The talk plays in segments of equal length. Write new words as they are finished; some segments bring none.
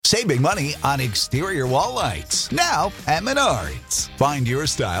Save big money on exterior wall lights, now at Menards. Find your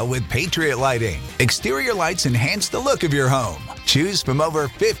style with Patriot Lighting. Exterior lights enhance the look of your home. Choose from over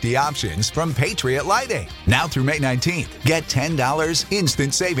 50 options from Patriot Lighting. Now through May 19th, get $10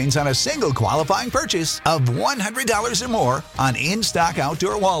 instant savings on a single qualifying purchase of $100 or more on in-stock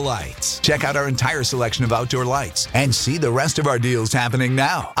outdoor wall lights. Check out our entire selection of outdoor lights and see the rest of our deals happening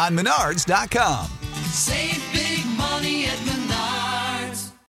now on Menards.com. Save big money at Menards.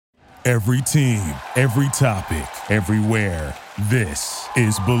 Every team, every topic, everywhere. This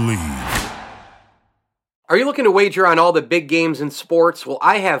is Believe. Are you looking to wager on all the big games in sports? Well,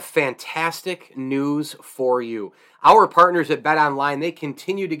 I have fantastic news for you. Our partners at BetOnline, they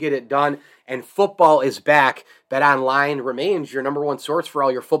continue to get it done, and football is back. BetOnline remains your number one source for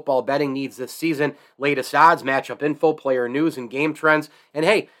all your football betting needs this season. Latest odds, matchup info, player news, and game trends. And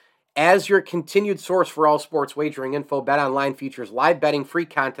hey, as your continued source for all sports wagering info, BetOnline features live betting, free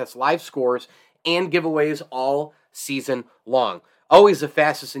contests, live scores, and giveaways all season long. Always the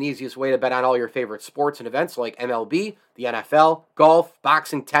fastest and easiest way to bet on all your favorite sports and events like MLB, the NFL, golf,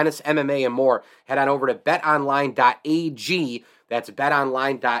 boxing, tennis, MMA, and more. Head on over to betonline.ag. That's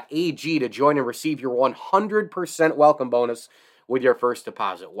betonline.ag to join and receive your 100% welcome bonus with your first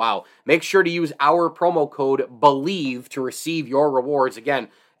deposit. Wow. Make sure to use our promo code BELIEVE to receive your rewards. Again,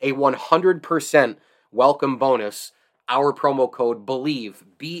 a 100% welcome bonus. Our promo code BELIEVE,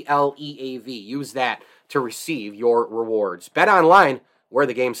 B-L-E-A-V. Use that to receive your rewards. Bet online, where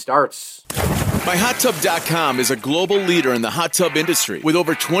the game starts. MyHotTub.com is a global leader in the hot tub industry with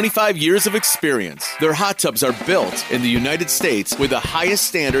over 25 years of experience. Their hot tubs are built in the United States with the highest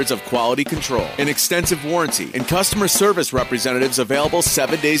standards of quality control, an extensive warranty, and customer service representatives available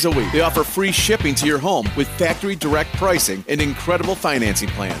 7 days a week. They offer free shipping to your home with factory direct pricing and incredible financing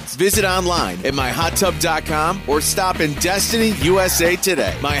plans. Visit online at MyHotTub.com or stop in Destiny, USA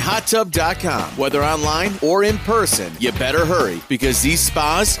today. MyHotTub.com. Whether online or in person, you better hurry because these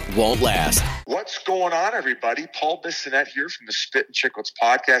spas won't last. What's going on, everybody? Paul Bissonnette here from the Spit and Chicklets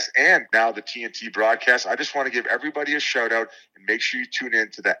podcast and now the TNT broadcast. I just want to give everybody a shout out and make sure you tune in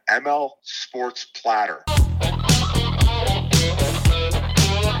to the ML Sports Platter.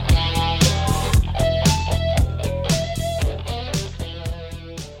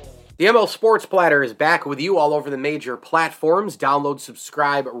 The ML Sports Platter is back with you all over the major platforms. Download,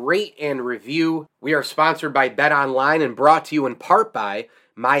 subscribe, rate, and review. We are sponsored by BetOnline and brought to you in part by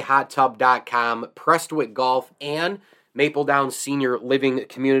MyHotTub.com, Prestwick Golf, and Maple Downs Senior Living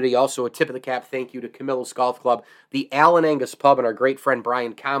Community. Also, a tip of the cap thank you to Camillus Golf Club, the Allen Angus Pub, and our great friend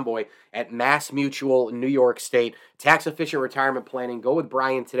Brian Comboy at Mass Mutual, New York State. Tax-efficient retirement planning. Go with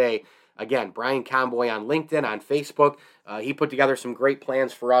Brian today. Again, Brian Comboy on LinkedIn, on Facebook. He put together some great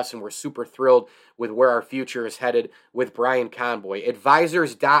plans for us, and we're super thrilled with where our future is headed with Brian Comboy.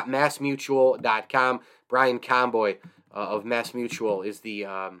 Advisors.massmutual.com. Brian Comboy of Mass Mutual is the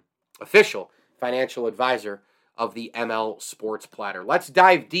official financial advisor of the ML Sports Platter. Let's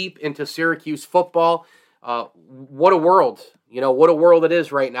dive deep into Syracuse football. What a world. What a world it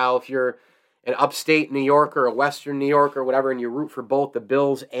is right now if you're an upstate New Yorker, a Western New Yorker, whatever, and you root for both the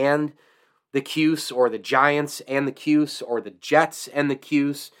Bills and the Cuse, or the Giants and the Cuse, or the Jets and the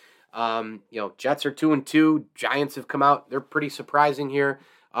Cuse. Jets are 2-2. Giants have come out. They're pretty surprising here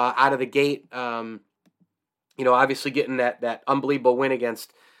out of the gate. Obviously getting that unbelievable win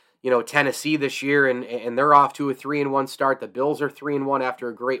against, Tennessee this year, and they're off to a 3-1 start. The Bills are 3-1 after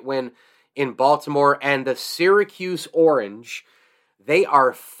a great win in Baltimore, and the Syracuse Orange, they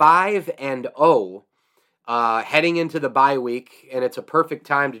are 5-0 heading into the bye week, and it's a perfect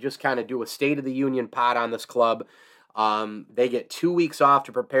time to just kind of do a State of the Union pod on this club. They get 2 weeks off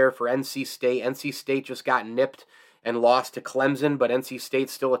to prepare for NC State. NC State just got nipped and lost to Clemson, but NC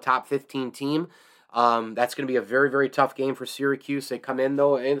State's still a top 15 team. That's going to be a very, very tough game for Syracuse. They come in,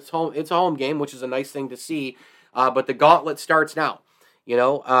 though, and it's a home game, which is a nice thing to see. But the gauntlet starts now.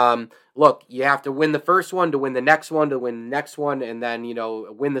 Look, you have to win the first one to win the next one, to win the next one, and then,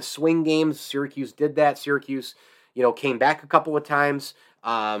 win the swing games. Syracuse did that. Syracuse, came back a couple of times.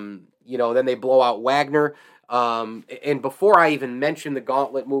 Then they blow out Wagner. And before I even mention the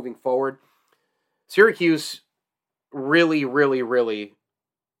gauntlet moving forward, Syracuse really, really, really,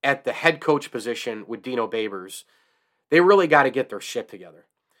 at the head coach position with Dino Babers, they really got to get their shit together.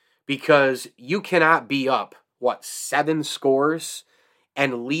 Because you cannot be up, 7 scores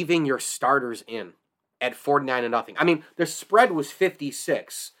and leaving your starters in at 49-0. I mean, the spread was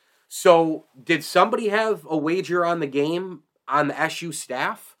 56. So did somebody have a wager on the game on the SU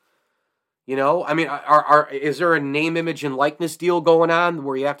staff? Is there a name, image, and likeness deal going on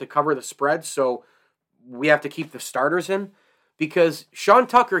where you have to cover the spread, so we have to keep the starters in? because Sean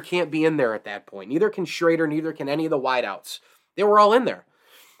Tucker can't be in there at that point. Neither can Schrader, neither can any of the wideouts. They were all in there.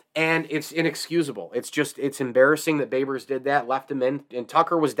 And it's inexcusable. It's embarrassing that Babers did that, left him in, and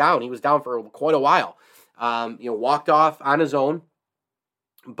Tucker was down. He was down for quite a while. Walked off on his own,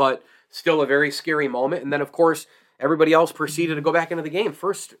 but still a very scary moment. And then, of course, everybody else proceeded to go back into the game,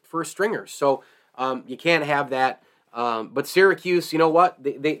 first stringers. So you can't have that. But Syracuse, you know what?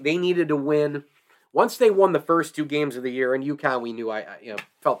 They needed to win. Once they won the first 2 games of the year, and UConn, we knew I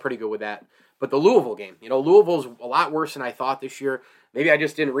felt pretty good with that. But the Louisville game, Louisville's a lot worse than I thought this year. Maybe I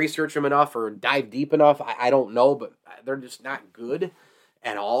just didn't research them enough or dive deep enough. I don't know, but they're just not good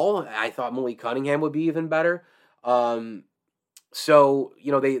at all. I thought Malik Cunningham would be even better. So,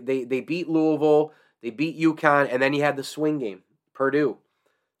 they beat Louisville, they beat UConn, and then you had the swing game, Purdue.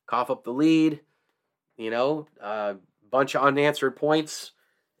 Cough up the lead, bunch of unanswered points,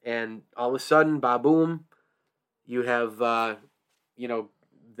 and all of a sudden, ba-boom, you have, the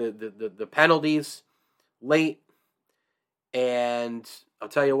penalties late, and I'll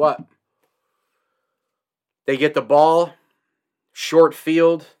tell you what, they get the ball, short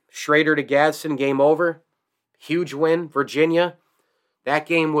field, Schrader to Gadsden, game over. Huge win, Virginia. That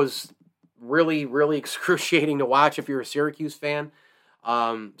game was really, really excruciating to watch if you're a Syracuse fan.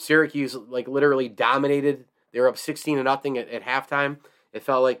 Syracuse, literally dominated. They were up 16-0 at halftime. It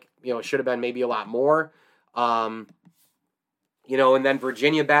felt like, it should have been maybe a lot more. And then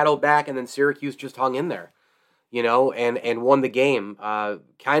Virginia battled back, and then Syracuse just hung in there, and won the game.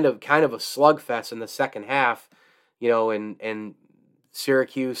 Kind of a slugfest in the second half, and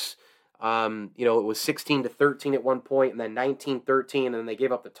Syracuse, it was 16-13 at one point, and then 19-13, and then they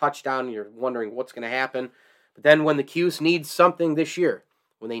gave up the touchdown, and you're wondering what's going to happen. But then when the Cuse needs something this year,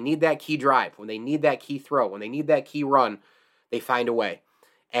 when they need that key drive, when they need that key throw, when they need that key run, they find a way.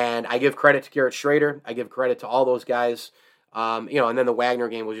 And I give credit to Garrett Schrader. I give credit to all those guys. And then the Wagner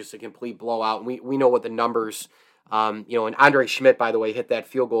game was just a complete blowout. And we know what the numbers, and Andre Schmidt, by the way, hit that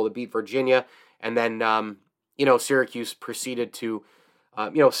field goal to beat Virginia. And then, Syracuse proceeded to,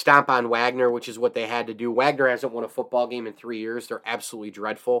 stomp on Wagner, which is what they had to do. Wagner hasn't won a football game in 3 years. They're absolutely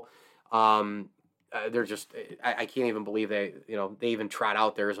dreadful. They're just, I can't even believe they even trot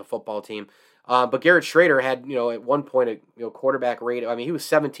out there as a football team. But Garrett Schrader had, at one point, a quarterback rate. I mean, he was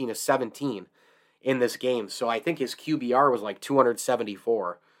 17-17 in this game. So I think his QBR was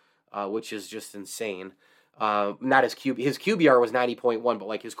 274, which is just insane. Not his QBR was 90.1,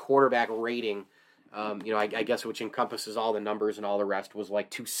 but his quarterback rating, I guess, which encompasses all the numbers and all the rest, was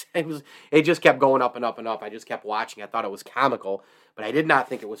it just kept going up and up and up. I just kept watching. I thought it was comical, but I did not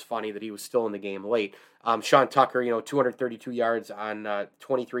think it was funny that he was still in the game late. Sean Tucker, 232 yards on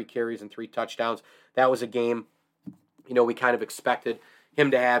 23 carries and 3 touchdowns. That was a game, we kind of expected him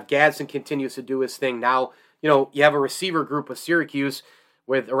to have. Gadsden continues to do his thing. Now, you have a receiver group with Syracuse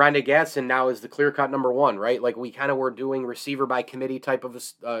with Oronde Gadsden now is the clear-cut number 1, right? We kind of were doing receiver by committee type of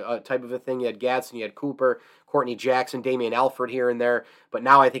a thing. You had Gadsden, you had Cooper, Courtney Jackson, Damian Alford here and there. But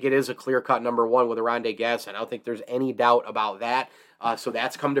now I think it is a clear-cut number 1 with Oronde Gadsden. I don't think there's any doubt about that. So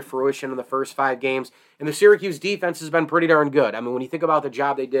that's come to fruition in the first 5 games. And the Syracuse defense has been pretty darn good. I mean, when you think about the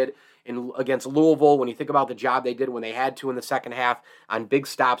job they did against Louisville, when you think about the job they did when they had to in the second half on big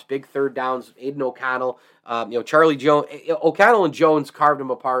stops, big third downs, Aiden O'Connell, Charlie Jones, O'Connell and Jones carved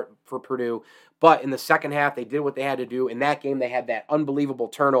them apart for Purdue. But in the second half, they did what they had to do. In that game, they had that unbelievable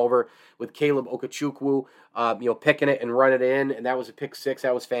turnover with Caleb Okechukwu, picking it and running it in, and that was a pick 6.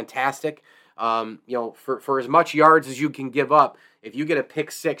 That was fantastic. For as much yards as you can give up, if you get a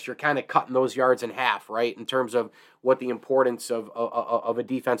pick 6, you're kind of cutting those yards in half, right, in terms of what the importance of a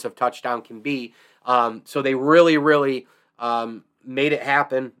defensive touchdown can be. So they really, really made it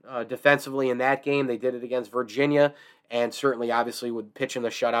happen defensively in that game. They did it against Virginia, and certainly, obviously, with pitching the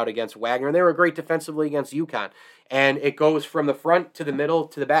shutout against Wagner. And they were great defensively against UConn. And it goes from the front to the middle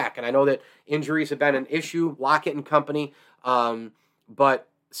to the back. And I know that injuries have been an issue, Lockett and company, but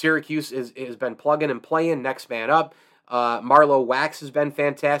Syracuse has been plugging and playing, next man up. Marlowe Wax has been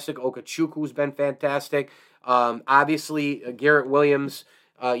fantastic. Okachukwu's been fantastic. Obviously, Garrett Williams,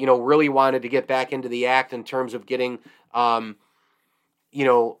 really wanted to get back into the act in terms of getting, more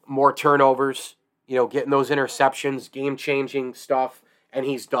turnovers, getting those interceptions, game-changing stuff, and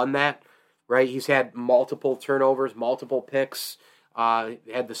he's done that, right? He's had multiple turnovers, multiple picks, had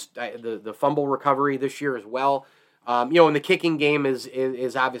the fumble recovery this year as well. And the kicking game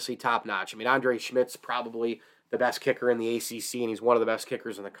is obviously top-notch. I mean, Andre Schmidt's probably the best kicker in the ACC, and he's one of the best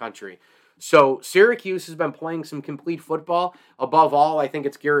kickers in the country. So Syracuse has been playing some complete football. Above all, I think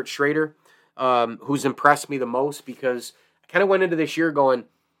it's Garrett Schrader who's impressed me the most, because I kind of went into this year going,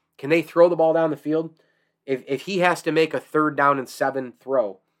 can they throw the ball down the field? If he has to make a 3rd down and 7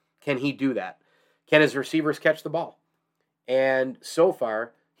 throw, can he do that? Can his receivers catch the ball? And so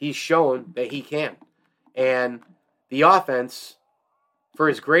far, he's shown that he can. And the offense, for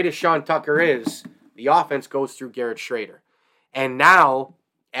as great as Sean Tucker is, the offense goes through Garrett Schrader. And now,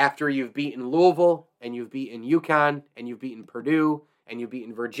 after you've beaten Louisville, and you've beaten UConn, and you've beaten Purdue, and you've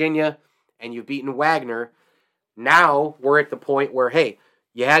beaten Virginia, and you've beaten Wagner, now we're at the point where, hey,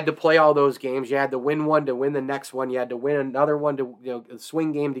 you had to play all those games. You had to win one to win the next one. You had to win another one to, a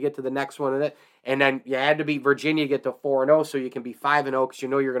swing game to get to the next one. And then you had to beat Virginia to get to 4-0 so you can be 5-0 because you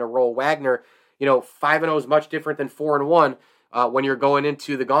know you're going to roll Wagner. 5-0 is much different than 4-1 when you're going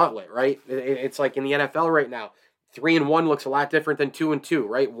into the gauntlet, right? It's like in the NFL right now. 3-1 looks a lot different than 2-2,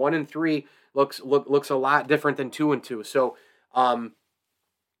 right? 1-3 looks a lot different than 2-2. So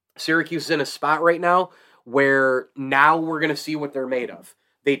Syracuse is in a spot right now where now we're going to see what they're made of.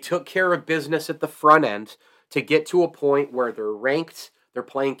 They took care of business at the front end to get to a point where they're ranked, they're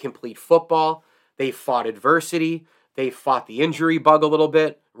playing complete football, they fought adversity, they fought the injury bug a little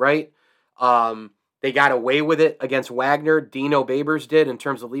bit, right? They got away with it against Wagner. Dino Babers did in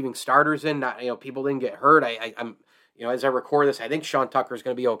terms of leaving starters in. People didn't get hurt. I'm as I record this, I think Sean Tucker's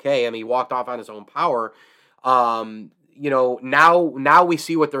going to be okay. I mean, he walked off on his own power. Now we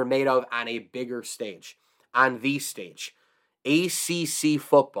see what they're made of on a bigger stage, on the stage. ACC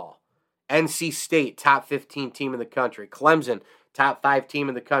football. NC State, top 15 team in the country. Clemson, top 5 team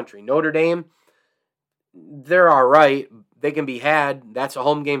in the country. Notre Dame, they're all right. They can be had. That's a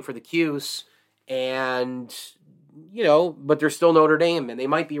home game for the Cuse. And, but they're still Notre Dame, and they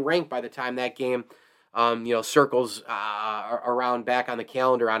might be ranked by the time that game, circles around back on the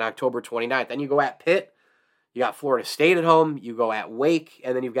calendar on October 29th. Then you go at Pitt. You got Florida State at home. You go at Wake,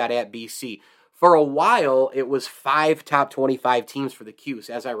 and then you've got at BC. For a while, it was 5 top 25 teams for the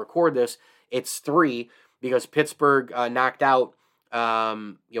Cuse. As I record this, it's 3 because Pittsburgh knocked out,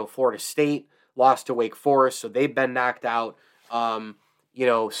 Florida State, lost to Wake Forest, so they've been knocked out. But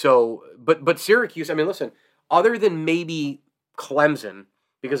Syracuse, I mean, listen, other than maybe Clemson,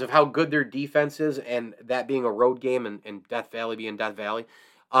 because of how good their defense is and that being a road game and Death Valley being Death Valley,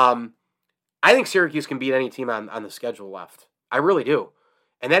 I think Syracuse can beat any team on the schedule left. I really do.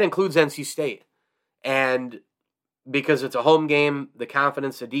 And that includes NC State. And because it's a home game, the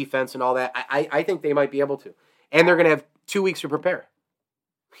confidence, the defense, and all that, I think they might be able to. And they're going to have 2 weeks to prepare.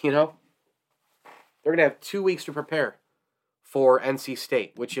 They're going to have 2 weeks to prepare for NC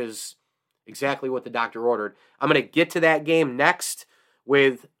State, which is exactly what the doctor ordered. I'm going to get to that game next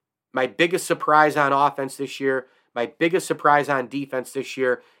with my biggest surprise on offense this year, my biggest surprise on defense this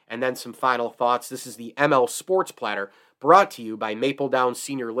year, and then some final thoughts. This is the ML Sports Platter, brought to you by Maple Downs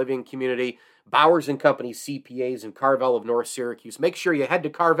Senior Living Community, Bowers & Company CPAs in Carvel of North Syracuse. Make sure you head to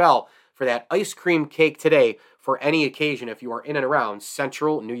Carvel for that ice cream cake today for any occasion if you are in and around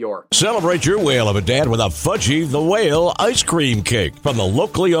Central New York. Celebrate your whale of a dad with a Fudgy the Whale ice cream cake from the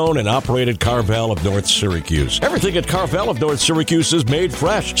locally owned and operated Carvel of North Syracuse. Everything at Carvel of North Syracuse is made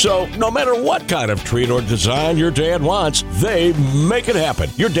fresh, so no matter what kind of treat or design your dad wants, they make it happen.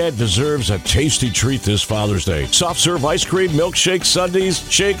 Your dad deserves a tasty treat this Father's Day. Soft serve ice cream, milkshakes, sundaes,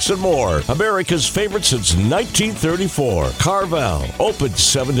 shakes, and more. America's favorite since 1934. Carvel, open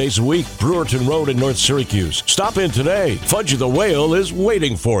 7 days a week. Brewerton Road in North Syracuse. Stop in today. Fudgy the Whale is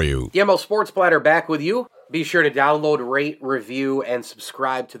waiting for you. The ML Sports Platter back with you. Be sure to download, rate, review, and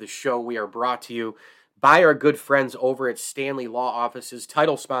subscribe to the show. We are brought to you by our good friends over at Stanley Law Offices,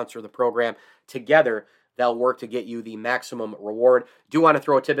 title sponsor of the program. Together, they'll work to get you the maximum reward. Do want to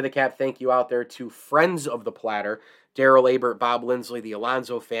throw a tip of the cap thank you out there to friends of the Platter, Daryl Aber, Bob Lindsley, the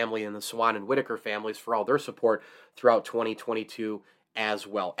Alonzo family, and the Swan and Whitaker families for all their support throughout 2022 as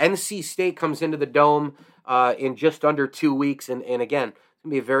well. NC State comes into the Dome in just under 2 weeks, and again, it's going to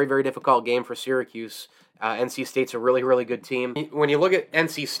be a very, very difficult game for Syracuse. NC State's a really, really good team. When you look at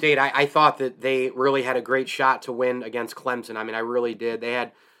NC State, I thought that they really had a great shot to win against Clemson. I mean, I really did. They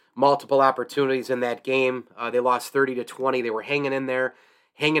had multiple opportunities in that game. They lost 30-20. They were hanging in there.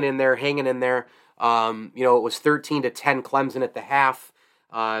 It was 13-10 Clemson at the half.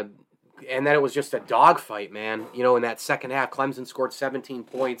 And then it was just a dogfight, man. In that second half, Clemson scored 17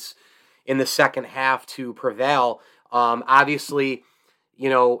 points in the second half to prevail. Obviously,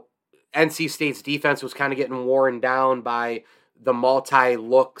 NC State's defense was kind of getting worn down by the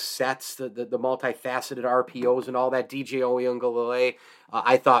multi-look sets, the multifaceted RPOs and all that. DJ Oyunglele,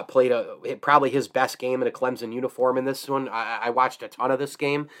 I thought played probably his best game in a Clemson uniform in this one. I watched a ton of this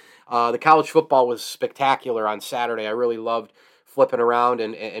game. The college football was spectacular on Saturday. I really loved flipping around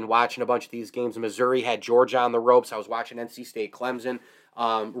and watching a bunch of these games. Missouri had Georgia on the ropes. I was watching NC State, Clemson.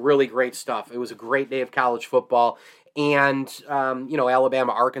 Really great stuff. It was a great day of college football. And,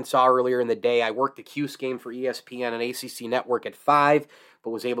 Alabama, Arkansas earlier in the day. I worked the Cuse game for ESPN and ACC Network at 5, but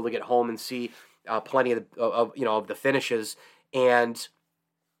was able to get home and see plenty of the finishes. And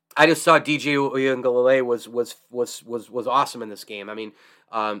I just saw DJ Uiagalelei was awesome in this game. I mean,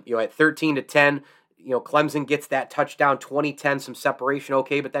 at 13-10, Clemson gets that touchdown, 20-10, some separation,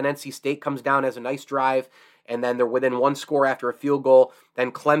 okay, but then NC State comes down, has a nice drive, and then they're within one score after a field goal,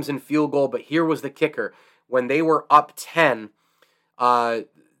 then Clemson field goal, but here was the kicker. When they were up 10,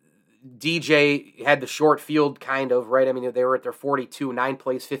 DJ had the short field kind of, right? I mean, they were at their 42, 9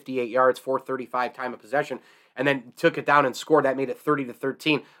 plays, 58 yards, 4:35 time of possession, and then took it down and scored. That made it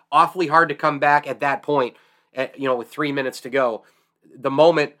 30-13. Awfully hard to come back at that point, with 3 minutes to go. The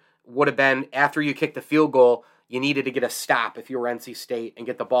moment would have been after you kick the field goal, you needed to get a stop if you were NC State and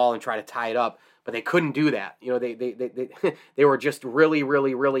get the ball and try to tie it up. But they couldn't do that. They were just really,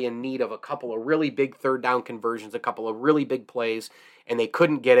 really, really in need of a couple of really big third down conversions, a couple of really big plays, and they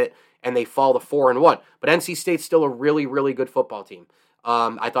couldn't get it, and they fall to 4-1. But NC State's still a really, really good football team.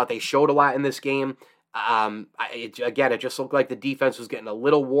 I thought they showed a lot in this game. It just looked like the defense was getting a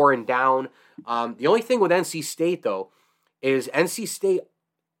little worn down. The only thing with NC State, though, is NC State,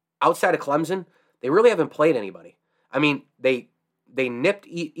 outside of Clemson, they really haven't played anybody. I mean, they nipped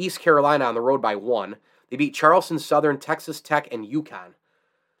East Carolina on the road by 1. They beat Charleston Southern, Texas Tech, and UConn.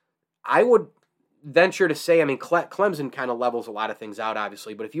 I would venture to say, I mean, Clemson kind of levels a lot of things out,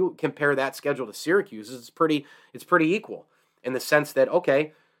 obviously, but if you compare that schedule to Syracuse, it's pretty equal in the sense that,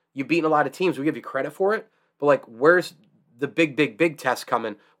 okay, you've beaten a lot of teams, we give you credit for it, but like, where's the big test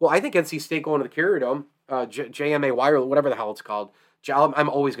coming? Well, I think NC State going to the Carrier Dome, JMAY or whatever the hell it's called. I'm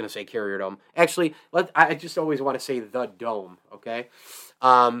always going to say Carrier Dome. Actually, I just always want to say the Dome, okay?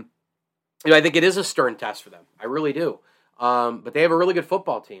 I think it is a stern test for them. I really do. But they have a really good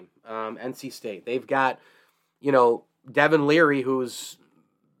football team, NC State. They've got, Devin Leary, who's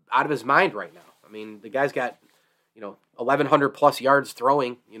out of his mind right now. I mean, the guy's got, 1,100 plus yards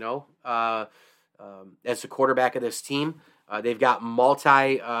throwing, as the quarterback of this team. They've got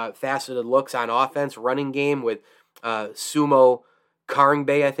multi-faceted looks on offense, running game with Sumo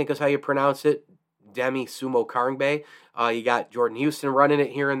Karingbe, I think is how you pronounce it. Demi Sumo Karingbe. You got Jordan Houston running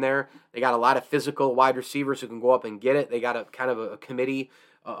it here and there. They got a lot of physical wide receivers who can go up and get it. They got a kind of a committee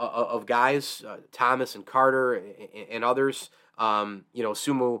of guys, Thomas and Carter and others.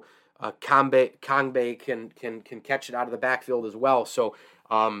 Sumo Kangbe can catch it out of the backfield as well. So,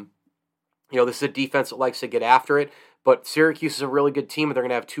 this is a defense that likes to get after it. But Syracuse is a really good team, and they're going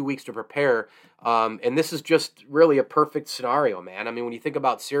to have 2 weeks to prepare. And this is just really a perfect scenario, man. I mean, when you think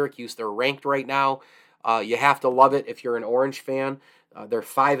about Syracuse, they're ranked right now. You have to love it if you're an Orange fan. They're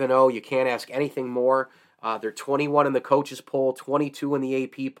 5-0. You can't ask anything more. They're 21 in the coaches poll, 22 in the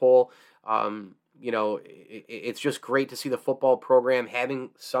AP poll. It's just great to see the football program having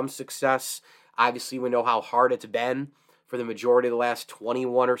some success. Obviously, we know how hard it's been for the majority of the last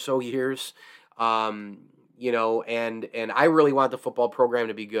 21 or so years. And I really want the football program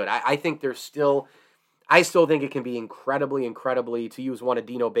to be good. I still think it can be incredibly, to use one of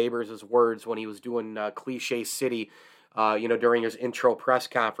Dino Babers' words when he was doing Cliche City, during his intro press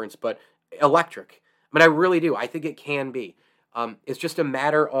conference, but electric. I mean, I really do. I think it can be. It's just a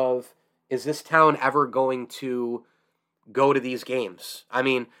matter of, is this town ever going to go to these games? I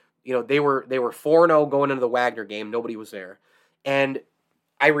mean, they were 4-0 going into the Wagner game. Nobody was there. And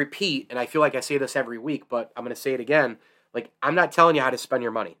I repeat, and I feel like I say this every week, but I'm going to say it again. Like, I'm not telling you how to spend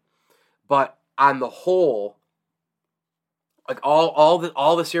your money, but on the whole, like all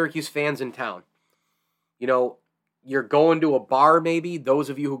the Syracuse fans in town, you're going to a bar maybe. Those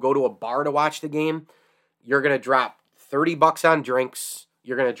of you who go to a bar to watch the game, you're going to drop $30 on drinks.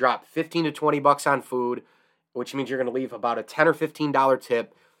 You're going to drop $15 to $20 on food, which means you're going to leave about a $10 or $15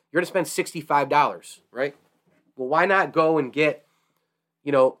 tip. You're going to spend $65, right? Well, why not go and get,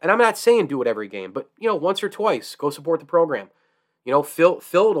 and I'm not saying do it every game, but, once or twice, go support the program. Fill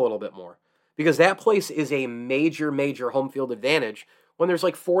it a little bit more. Because that place is a major home field advantage when there's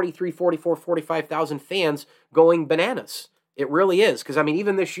like 43, 44, 45,000 fans going bananas. It really is. Because,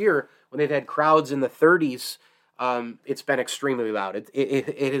 even this year, when they've had crowds in the 30s, it's been extremely loud.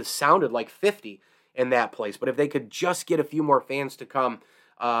 It has sounded like 50 in that place. But if they could just get a few more fans to come,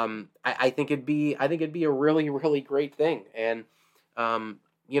 I think it'd be a really, really great thing. And,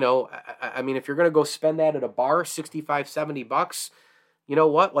 if you're going to go spend that at a bar, $65, $70, you know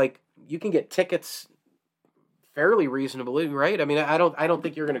what? Like, you can get tickets fairly reasonably, right? I don't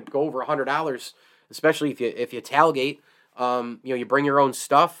think you're going to go over $100, especially if you tailgate. You bring your own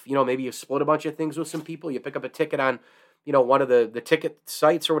stuff. Maybe you split a bunch of things with some people. You pick up a ticket on, one of the ticket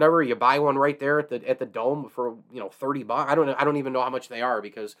sites or whatever. You buy one right there at the Dome for $30. I don't even know how much they are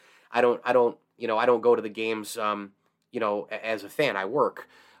because I don't go to the games as a fan. I work.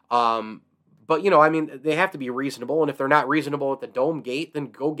 But they have to be reasonable, and if they're not reasonable at the Dome gate, then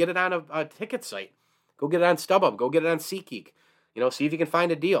go get it on a ticket site. Go get it on StubHub. Go get it on SeatGeek. See if you can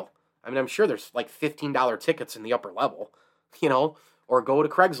find a deal. I'm sure there's like $15 tickets in the upper level, or go to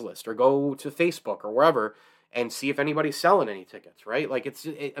Craigslist or go to Facebook or wherever and see if anybody's selling any tickets, right? Like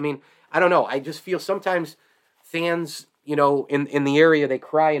I don't know. I just feel sometimes fans, in the area, they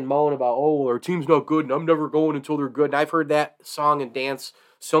cry and moan about, oh, our team's not good and I'm never going until they're good. And I've heard that song and dance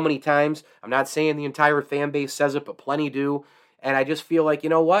so many times. I'm not saying the entire fan base says it, but plenty do. And I just feel like, you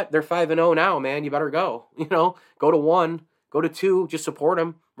know what? They're 5-0 now, man. You better go. Go to 1, go to 2, just support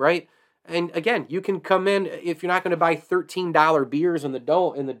them, right? And again, you can come in if you're not going to buy $13 beers in the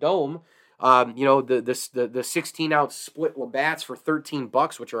dome. The 16-ounce split Labatt's for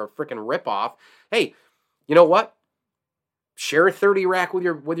 $13, which are a freaking ripoff. Hey, you know what? Share a 30 rack with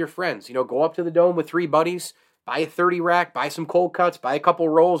your friends. Go up to the Dome with 3 buddies. Buy a 30 rack, buy some cold cuts, buy a couple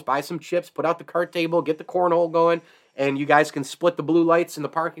rolls, buy some chips, put out the cart table, get the cornhole going, and you guys can split the blue lights in the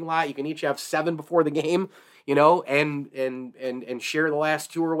parking lot. You can each have 7 before the game, and share the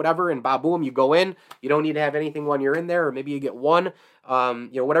last 2 or whatever, and boom, you go in. You don't need to have anything when you're in there, or maybe you get 1,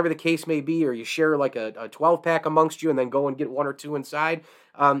 whatever the case may be, or you share like a 12-pack amongst you and then go and get 1 or 2 inside.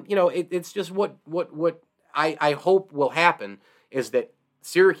 It's just what I hope will happen is that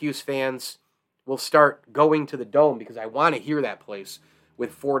Syracuse fans will start going to the Dome, because I want to hear that place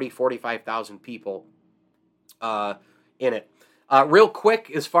with 45,000 people in it. Real quick,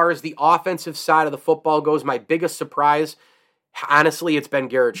 as far as the offensive side of the football goes, my biggest surprise, honestly, it's been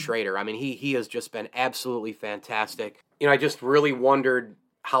Garrett Shrader. He has just been absolutely fantastic. I just really wondered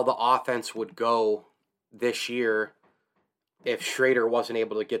how the offense would go this year if Shrader wasn't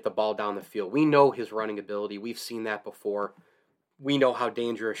able to get the ball down the field. We know his running ability. We've seen that before. We know how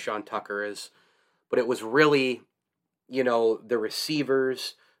dangerous Sean Tucker is. But it was really, the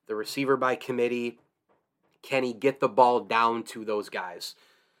receivers, the receiver by committee. Can he get the ball down to those guys?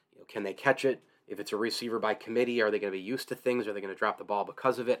 Can they catch it? If it's a receiver by committee, are they going to be used to things? Are they going to drop the ball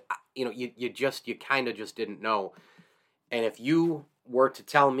because of it? You kind of just didn't know. And if you were to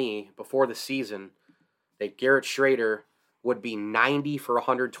tell me before the season that Garrett Shrader would be 90 for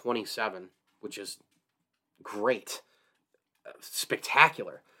 127, which is great,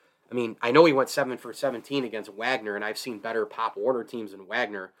 spectacular. I know he went 7 for 17 against Wagner, and I've seen better Pop Warner teams than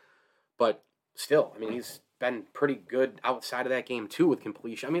Wagner, but still, he's been pretty good outside of that game too with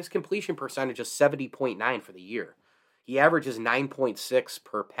completion. His completion percentage is 70.9 for the year. He averages 9.6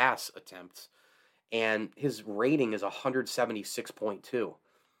 per pass attempts, and his rating is 176.2.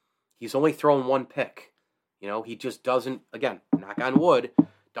 He's only thrown 1 pick. He just doesn't, again, knock on wood,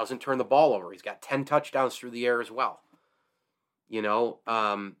 doesn't turn the ball over. He's got 10 touchdowns through the air as well.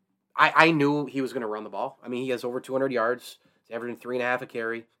 I knew he was going to run the ball. He has over 200 yards. He's averaging 3.5 a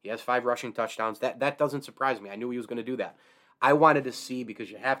carry. He has 5 rushing touchdowns. That doesn't surprise me. I knew he was going to do that. I wanted to see,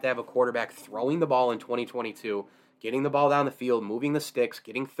 because you have to have a quarterback throwing the ball in 2022, getting the ball down the field, moving the sticks,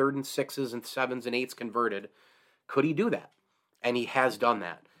 getting 3rd and 6s and 7s and 8s converted. Could he do that? And he has done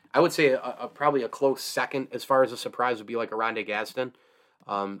that. I would say probably a close second as far as a surprise would be like a Rondé Gadsden.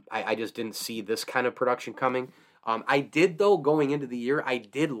 I just didn't see this kind of production coming. I did, though, going into the year, I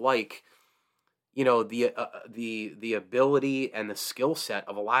did like, the ability and the skill set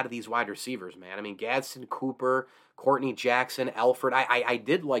of a lot of these wide receivers, man. Gadsden, Cooper, Courtney Jackson, Alfred. I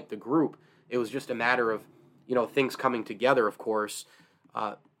did like the group. It was just a matter of, things coming together, of course.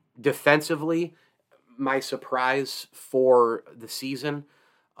 Defensively, my surprise for the season,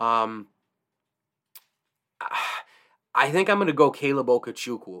 I think I'm going to go Caleb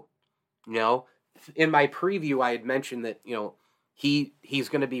Okechukwu. In my preview, I had mentioned that, he's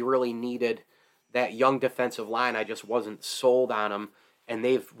going to be really needed. That young defensive line, I just wasn't sold on him, and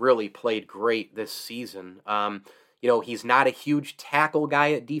they've really played great this season. He's not a huge tackle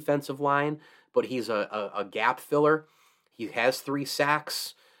guy at defensive line, but he's a gap filler. He has 3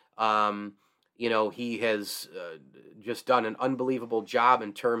 sacks. He has just done an unbelievable job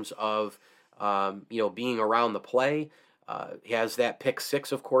in terms of, being around the play. He has that pick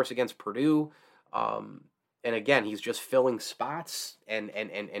 6, of course, against Purdue. And again, he's just filling spots and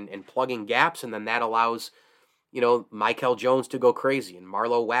plugging gaps, and then that allows, Michael Jones to go crazy and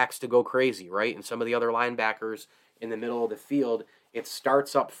Marlowe Wax to go crazy, right? And some of the other linebackers in the middle of the field. It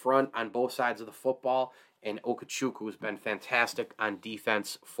starts up front on both sides of the football, and Okechukwu has been fantastic on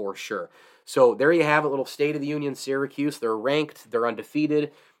defense for sure. So there you have it, little State of the Union Syracuse. They're ranked, they're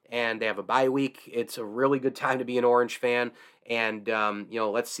undefeated, and they have a bye week. It's a really good time to be an Orange fan, and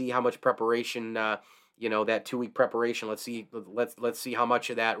let's see how much preparation, that 2-week preparation. Let's see how much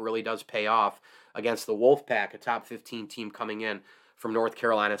of that really does pay off against the Wolfpack, a top 15 team coming in from North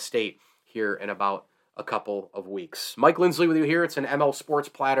Carolina State here in about a couple of weeks. Mike Lindsley with you here. It's an ML Sports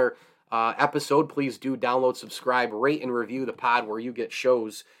Platter episode. Please do download, subscribe, rate, and review the pod where you get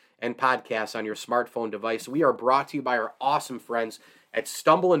shows and podcasts on your smartphone device. We are brought to you by our awesome friends at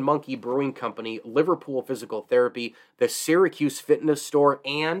Stumble and Monkey Brewing Company, Liverpool Physical Therapy, the Syracuse Fitness Store,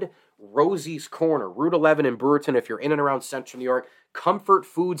 and Rosie's Corner, Route 11 in Brewerton. If you're in and around Central New York, Comfort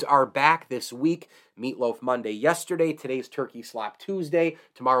Foods are back this week. Meatloaf Monday yesterday. Today's Turkey Slop Tuesday.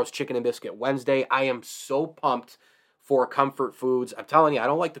 Tomorrow's Chicken and Biscuit Wednesday. I am so pumped for Comfort Foods. I'm telling you, I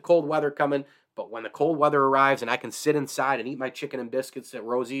don't like the cold weather coming, but when the cold weather arrives and I can sit inside and eat my chicken and biscuits at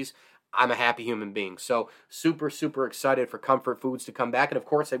Rosie's, I'm a happy human being. So super, super excited for Comfort Foods to come back. And of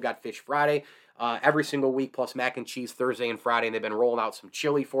course, they've got Fish Friday every single week, plus mac and cheese Thursday and Friday. And they've been rolling out some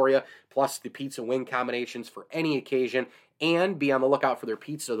chili for you, plus the pizza wing combinations for any occasion. And be on the lookout for their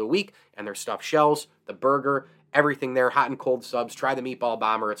pizza of the week and their stuffed shells, the burger, everything there, hot and cold subs. Try the Meatball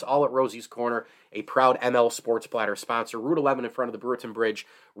Bomber. It's all at Rosie's Corner, a proud ML Sports Platter sponsor. Route 11 in front of the Brewerton Bridge.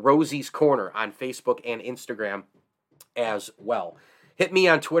 Rosie's Corner on Facebook and Instagram as well. Hit me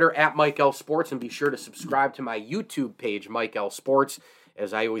on Twitter at Mike L Sports, and be sure to subscribe to my YouTube page, Mike L Sports.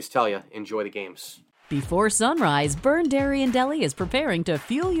 As I always tell you, enjoy the games. Before sunrise, Burn Dairy and Deli is preparing to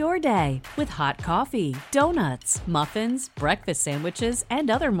fuel your day with hot coffee, donuts, muffins, breakfast sandwiches,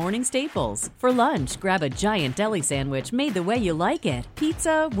 and other morning staples. For lunch, grab a giant deli sandwich made the way you like it.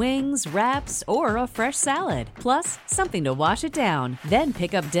 Pizza, wings, wraps, or a fresh salad. Plus, something to wash it down. Then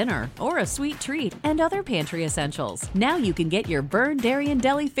pick up dinner or a sweet treat and other pantry essentials. Now you can get your Burn Dairy and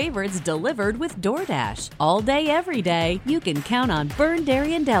Deli favorites delivered with DoorDash. All day, every day, you can count on Burn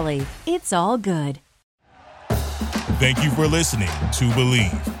Dairy and Deli. It's all good. Thank you for listening to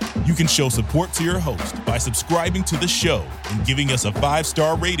Believe. You can show support to your host by subscribing to the show and giving us a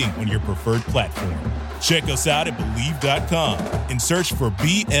 5-star rating on your preferred platform. Check us out at Believe.com and search for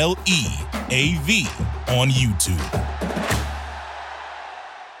BLEAV on YouTube.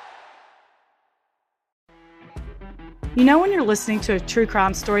 You know when you're listening to a true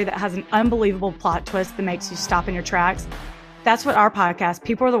crime story that has an unbelievable plot twist that makes you stop in your tracks? That's what our podcast,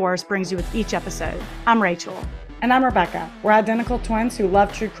 People Are the Worst, brings you with each episode. I'm Rachel. And I'm Rebecca. We're identical twins who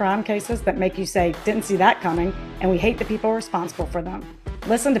love true crime cases that make you say, didn't see that coming, and we hate the people responsible for them.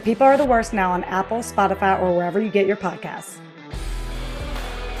 Listen to People Are the Worst now on Apple, Spotify, or wherever you get your podcasts.